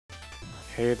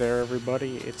Hey there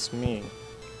everybody, it's me,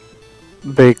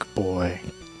 Big Boy.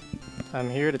 I'm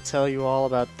here to tell you all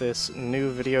about this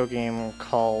new video game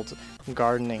called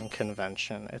Gardening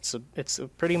Convention. It's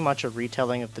pretty much a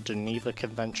retelling of the Geneva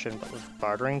Convention but with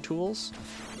bartering tools.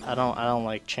 I don't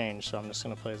like change, so I'm just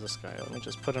gonna play as this guy. Let me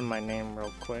just put in my name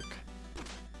real quick.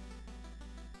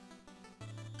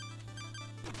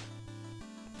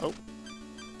 Oh.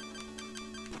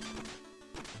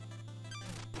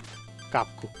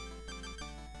 Kapku.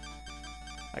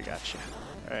 I got you.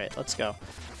 Alright, let's go.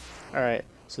 Alright,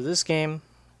 so this game,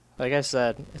 like I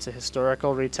said, it's a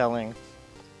historical retelling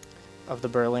of the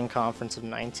Berlin Conference of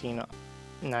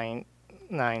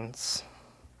 1909.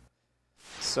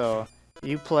 So,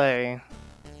 you play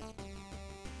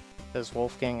as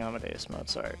Wolfgang Amadeus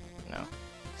Mozart. No.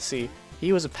 See,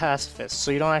 he was a pacifist,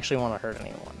 so you don't actually want to hurt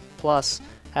anyone. Plus,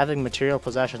 having material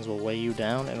possessions will weigh you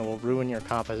down and it will ruin your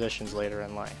compositions later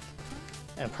in life.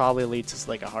 And probably lead to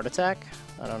like a heart attack.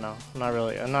 I don't know. I'm not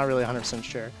really 100%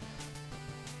 sure.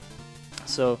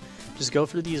 So just go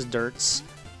through these dirts.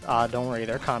 Don't worry,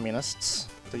 they're communists,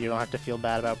 so you don't have to feel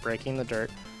bad about breaking the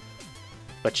dirt.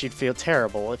 But you'd feel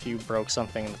terrible if you broke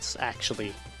something that's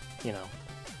actually, you know,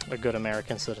 a good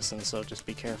American citizen. So just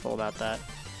be careful about that.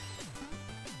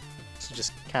 So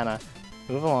just kind of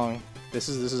move along. This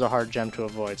is a hard gem to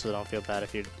avoid, so don't feel bad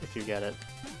if you get it.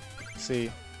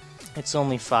 See, it's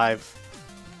only 5.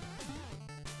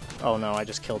 Oh no, I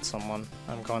just killed someone.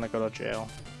 I'm going to go to jail.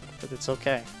 But it's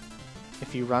okay.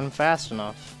 If you run fast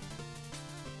enough,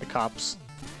 the cops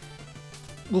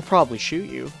will probably shoot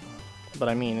you. But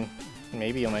I mean,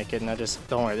 maybe you'll make it. Now just,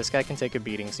 don't worry, this guy can take a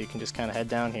beating, so you can just kind of head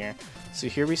down here. So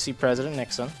here we see President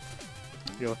Nixon.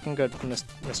 You're looking good,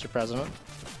 Mr. President.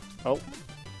 Oh,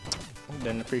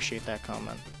 didn't appreciate that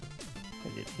comment.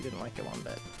 He didn't like it one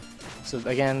bit. So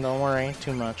again, don't worry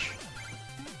too much.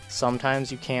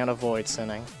 Sometimes you can't avoid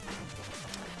sinning.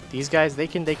 These guys, they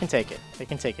can take it. They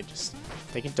can take it.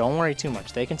 Don't worry too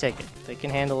much. They can take it. They can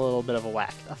handle a little bit of a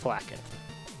thwacking.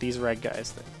 These red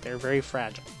guys, they're very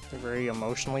fragile. They're very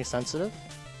emotionally sensitive.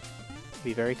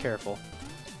 Be very careful.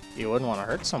 You wouldn't want to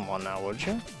hurt someone now, would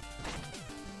you?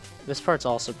 This part's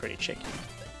also pretty tricky.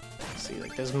 See,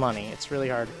 like there's money. It's really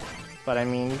hard. But I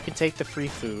mean, you can take the free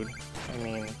food. I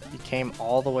mean, you came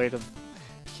all the way to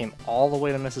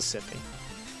Mississippi.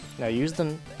 Now use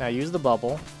the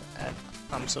bubble.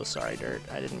 I'm so sorry, Dirt.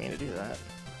 I didn't mean to do that.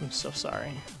 I'm so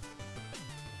sorry.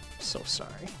 So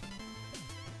sorry.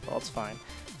 Well, it's fine.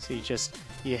 So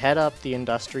you head up the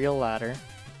industrial ladder.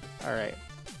 Alright.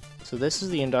 So this is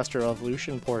the Industrial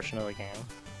Revolution portion of the game.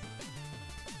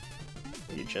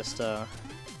 You just, you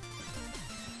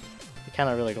kind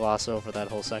of really gloss over that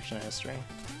whole section of history.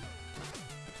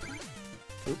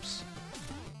 Oops.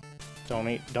 Don't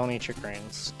eat your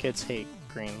greens. Kids hate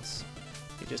greens.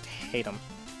 You just hate them.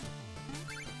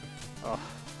 Oh,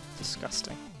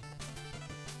 disgusting.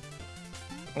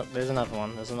 Oh, there's another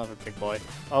one. There's another big boy.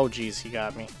 Oh, geez, he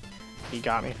got me. He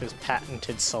got me with his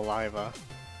patented saliva.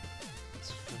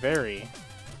 It's very...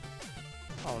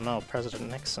 Oh no, President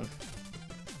Nixon.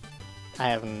 I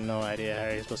have no idea how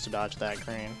you're supposed to dodge that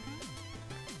green.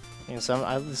 I mean,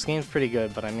 this game's pretty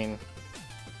good, but I mean,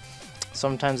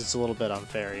 sometimes it's a little bit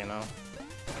unfair, you know?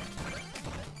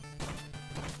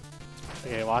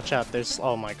 Okay, watch out,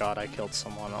 oh my god, I killed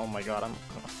someone. Oh my god, I'm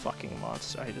a fucking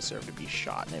monster. I deserve to be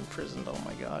shot and imprisoned, oh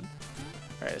my god.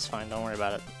 Alright, it's fine, don't worry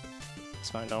about it. It's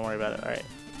fine, don't worry about it. Alright,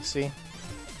 see?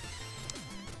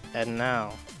 And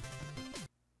now,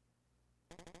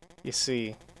 you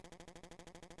see,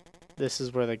 this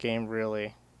is where the game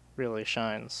really, really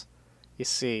shines. You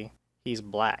see, he's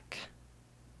black,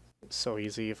 so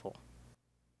he's evil.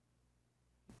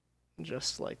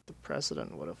 Just like the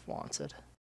president would have wanted.